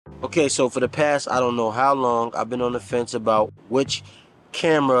Okay, so for the past, I don't know how long, I've been on the fence about which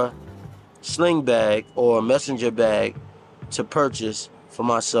camera sling bag or messenger bag to purchase for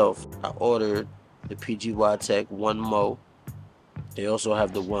myself. I ordered the PGYTech Onemo. They also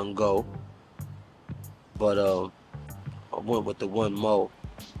have the One Go, but I went with the Onemo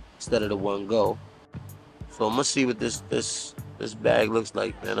instead of the One Go. So I'm gonna see what this bag looks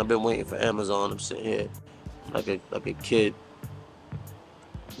like, man. I've been waiting for Amazon. I'm sitting here like a kid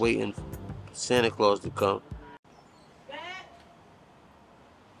waiting for Santa Claus to come.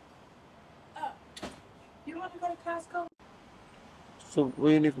 You want to go to Costco? So what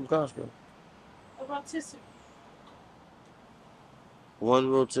do you need from Costco? A rotisserie. One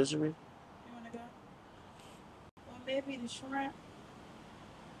rotisserie? You want to go? Or maybe the shrimp,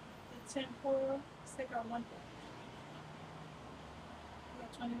 the tempura. Let's take out one thing.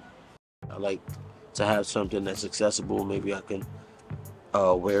 You got $20? I like to have something that's accessible. Maybe I can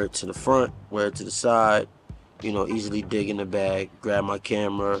wear it to the front, wear it to the side, you know, easily dig in the bag, grab my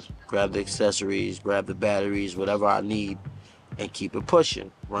camera, grab the accessories, grab the batteries, whatever I need, and keep it pushing,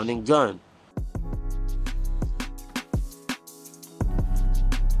 running gun.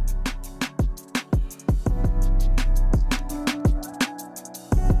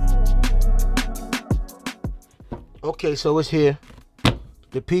 Okay, so it's here.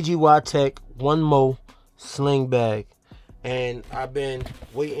 The PGYTech Onemo Sling bag. And I've been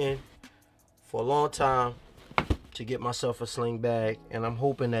waiting for a long time to get myself a sling bag, and I'm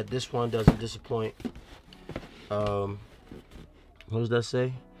hoping that this one doesn't disappoint. What does that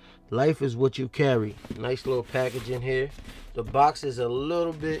say? Life is what you carry. Nice little package in here. The box is a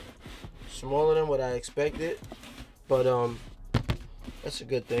little bit smaller than what I expected, but that's a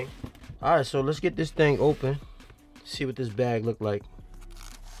good thing. All right, so let's get this thing open. See what this bag look like.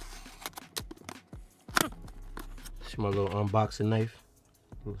 See my little unboxing knife.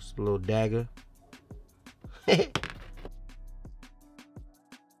 It's a little dagger. It's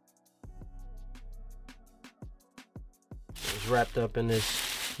wrapped up in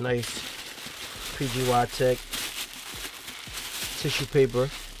this nice PGYTech tissue paper.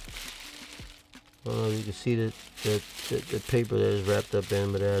 I don't know if you can see the paper that is wrapped up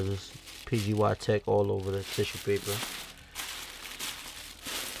in, but it has this PGYTech all over the tissue paper.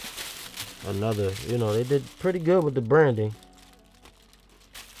 Another, you know, they did pretty good with the branding.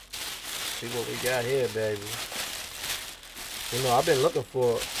 See what we got here, baby. You know, I've been looking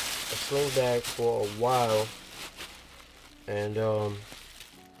for a sling bag for a while, and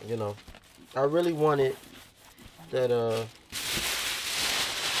you know, I really wanted that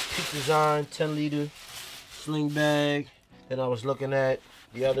Peak Design 10-liter sling bag. Then I was looking at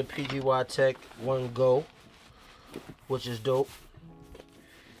the other PGYTech One Go, which is dope.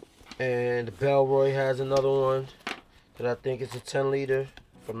 And Bellroy has another one that I think is a 10-liter,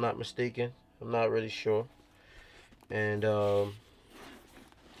 if I'm not mistaken. I'm not really sure. And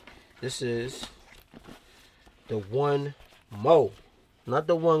this is the Onemo, not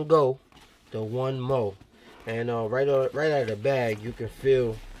the One Go, the Onemo. And right out of the bag, you can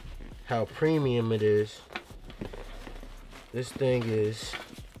feel how premium it is. This thing is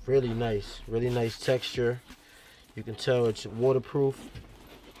really nice texture. You can tell it's waterproof.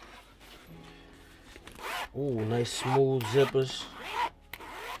 Ooh, nice smooth zippers.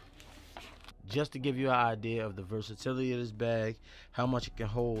 Just to give you an idea of the versatility of this bag, how much it can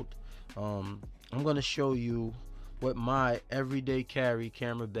hold, I'm going to show you what my everyday carry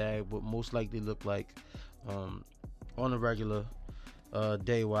camera bag would most likely look like on a regular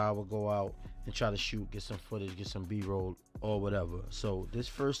day where I would go out and try to shoot, get some footage, get some b-roll or whatever. So this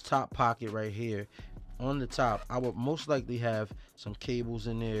first top pocket right here, on the top, I would most likely have some cables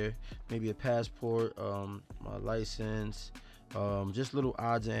in there, maybe a passport, my license, just little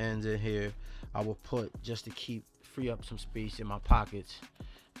odds and ends in here I will put just to free up some space in my pockets.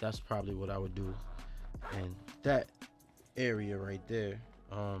 That's probably what I would do. And that area right there.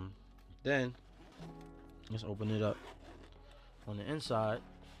 Then let's open it up. On the inside,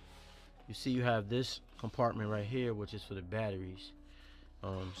 you see you have this compartment right here, which is for the batteries.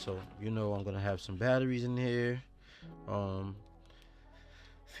 So you know I'm gonna have some batteries in here.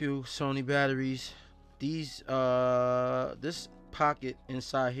 Few Sony batteries. These this pocket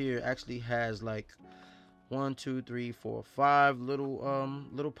inside here actually has like 1, 2, 3, 4, 5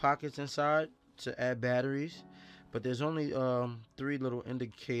 little pockets inside to add batteries, but there's only 3 little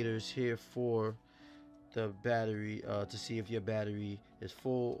indicators here for the battery to see if your battery is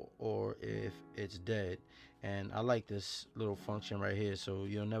full or if it's dead. And I like this little function right here, so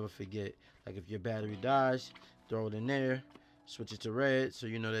you'll never forget. Like if your battery dies, throw it in there, switch it to red, so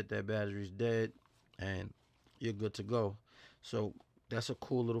you know that that battery is dead and you're good to go. So That's a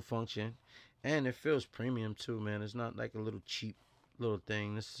cool little function, and it feels premium too, man. It's not like a little cheap little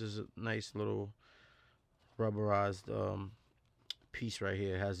thing. This is a nice little rubberized piece right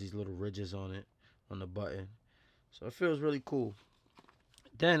here. It has these little ridges on it on the button, so it feels really cool.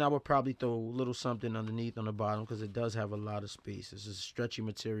 Then I would probably throw a little something underneath on the bottom because it does have a lot of space. This is stretchy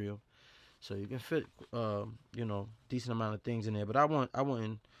material, so you can fit you know, decent amount of things in there. But I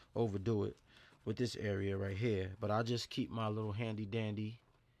wouldn't overdo it with this area right here. But I just keep my little handy dandy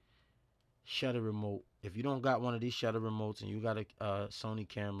shutter remote. If you don't got one of these shutter remotes and you got a Sony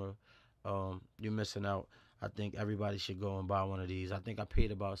camera, you're missing out. I think everybody should go and buy one of these. I think I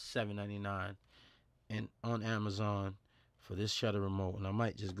paid about $7.99 on Amazon for this shutter remote, and I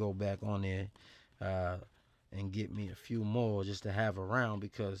might just go back on there and get me a few more just to have around,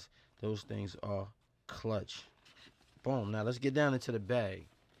 because those things are clutch. Boom. Now let's get down into the bag,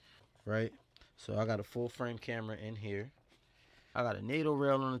 right? So I got a full frame camera in here. I got a NATO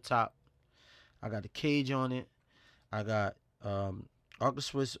rail on the top. I got the cage on it. I got Arca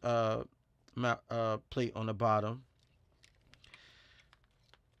Swiss plate on the bottom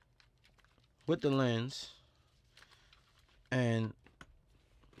with the lens. And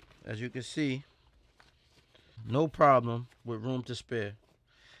as you can see, no problem with room to spare.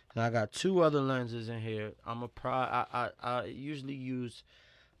 Now I got two other lenses in here. I usually use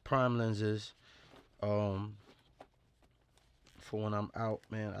prime lenses for when I'm out,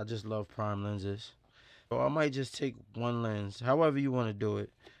 man. I just love prime lenses. So I might just take one lens, however you want to do it.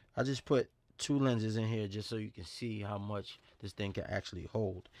 I just put two lenses in here just so you can see how much this thing can actually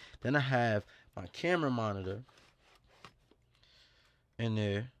hold. Then I have my camera monitor in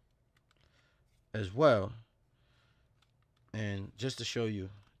there as well. And just to show you,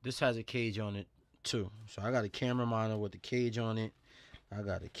 this has a cage on it too. So I got a camera monitor with the cage on it. I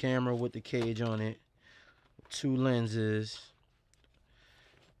got a camera with the cage on it. Two lenses.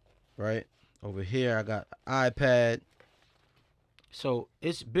 Right? Over here I got an iPad. So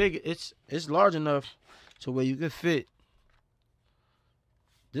it's big, it's large enough to where you can fit.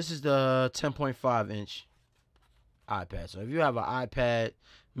 This is the 10.5 inch iPad. So if you have an iPad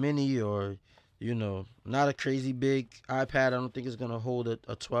mini, or you know, not a crazy big iPad, I don't think it's gonna hold a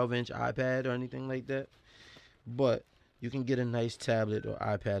 12-inch iPad or anything like that, but you can get a nice tablet or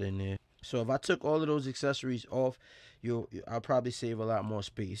iPad in there. So if I took all of those accessories off, I'll probably save a lot more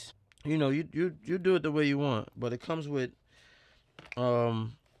space. You know, you do it the way you want, but it comes with all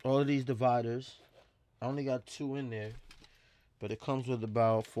of these dividers. I only got two in there, but it comes with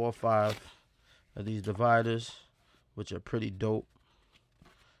about 4 or 5 of these dividers, which are pretty dope.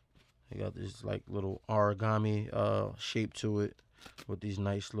 They got this like little origami shape to it with these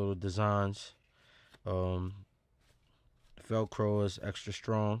nice little designs. Velcro is extra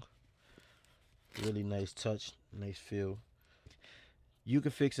strong. Really nice touch, nice feel. You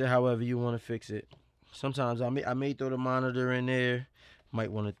can fix it however you want to fix it. Sometimes I may throw the monitor in there.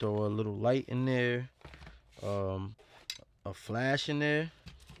 Might want to throw a little light in there, a flash in there.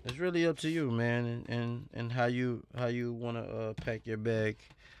 It's really up to you, man, and how you want to pack your bag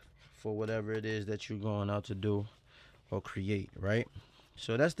for whatever it is that you're going out to do or create, right?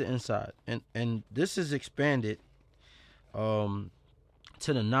 So that's the inside, and this is expanded to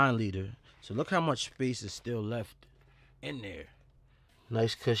the 9-liter. So look how much space is still left in there.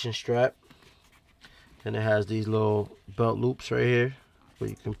 Nice cushion strap. And it has these little belt loops right here where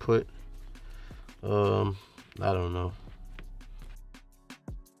you can put I don't know.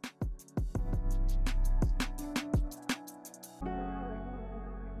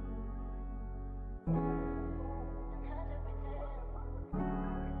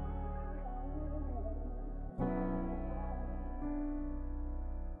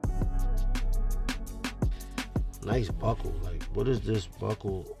 Nice buckle. Like, what is this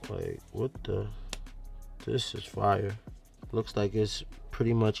buckle? Like, what the? This is fire. Looks like it's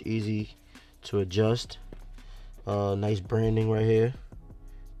pretty much easy to adjust. Nice branding right here.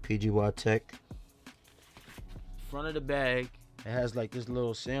 PGYTech. Front of the bag, it has like this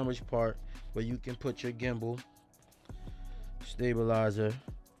little sandwich part where you can put your gimbal stabilizer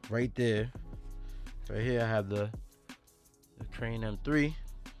right there. Right here I have the Crane M3.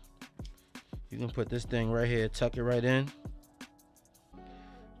 You can put this thing right here, tuck it right in,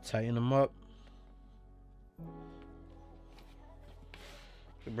 tighten them up.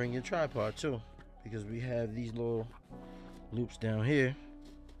 You can bring your tripod too, because we have these little loops down here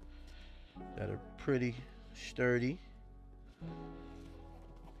that are pretty sturdy.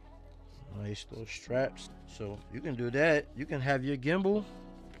 Nice little straps. So you can do that. You can have your gimbal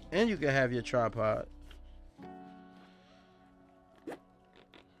and you can have your tripod.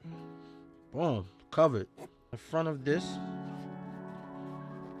 Boom, covered. In front of this,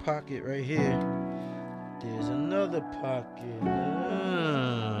 pocket right here, there's another pocket.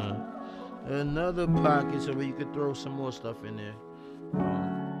 Another pocket so where you could throw some more stuff in there.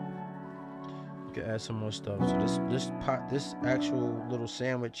 You can add some more stuff. So this actual little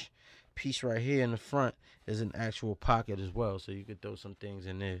sandwich piece right here in the front is an actual pocket as well, so you could throw some things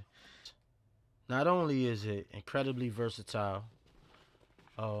in there. Not only is it incredibly versatile,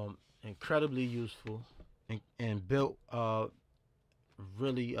 incredibly useful, and built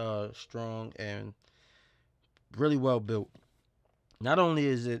really strong and really well built. Not only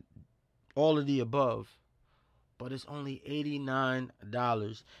is it all of the above, but it's only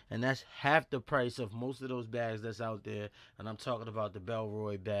 $89, and that's half the price of most of those bags that's out there. And I'm talking about the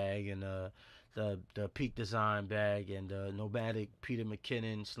Belroy bag and the Peak Design bag and the Nomadic Peter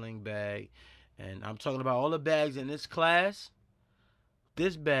McKinnon sling bag. And I'm talking about all the bags in this class.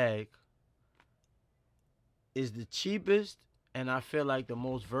 This bag is the cheapest, and I feel like the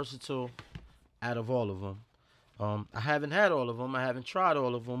most versatile out of all of them. I haven't had all of them. I haven't tried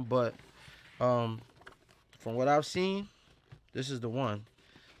all of them, but from what I've seen, this is the one.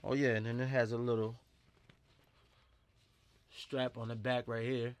 Oh yeah, and then it has a little strap on the back right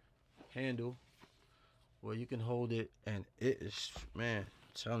here, handle, where you can hold it, and it is, man,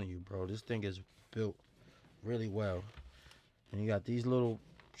 I'm telling you, bro, this thing is built really well. And you got these little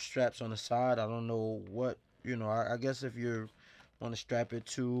straps on the side. I don't know what, I guess if you want to strap it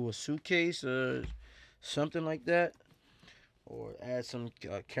to a suitcase or something like that, or add some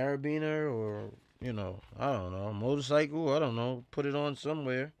carabiner, or I don't know, motorcycle, I don't know, put it on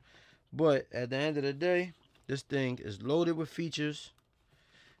somewhere. But at the end of the day, this thing is loaded with features.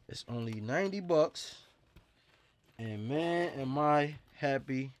 It's only 90 bucks. And man, am I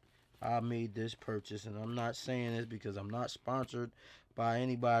happy I made this purchase. And I'm not saying this because I'm not sponsored by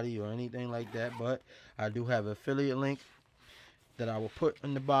anybody or anything like that, but I do have an affiliate link that I will put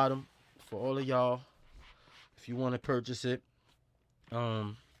in the bottom for all of y'all if you want to purchase it.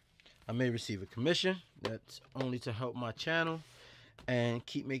 I may receive a commission. That's only to help my channel and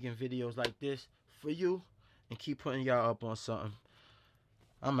keep making videos like this for you and keep putting y'all up on something.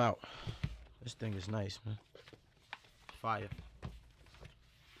 I'm out. This thing is nice, man. Fire.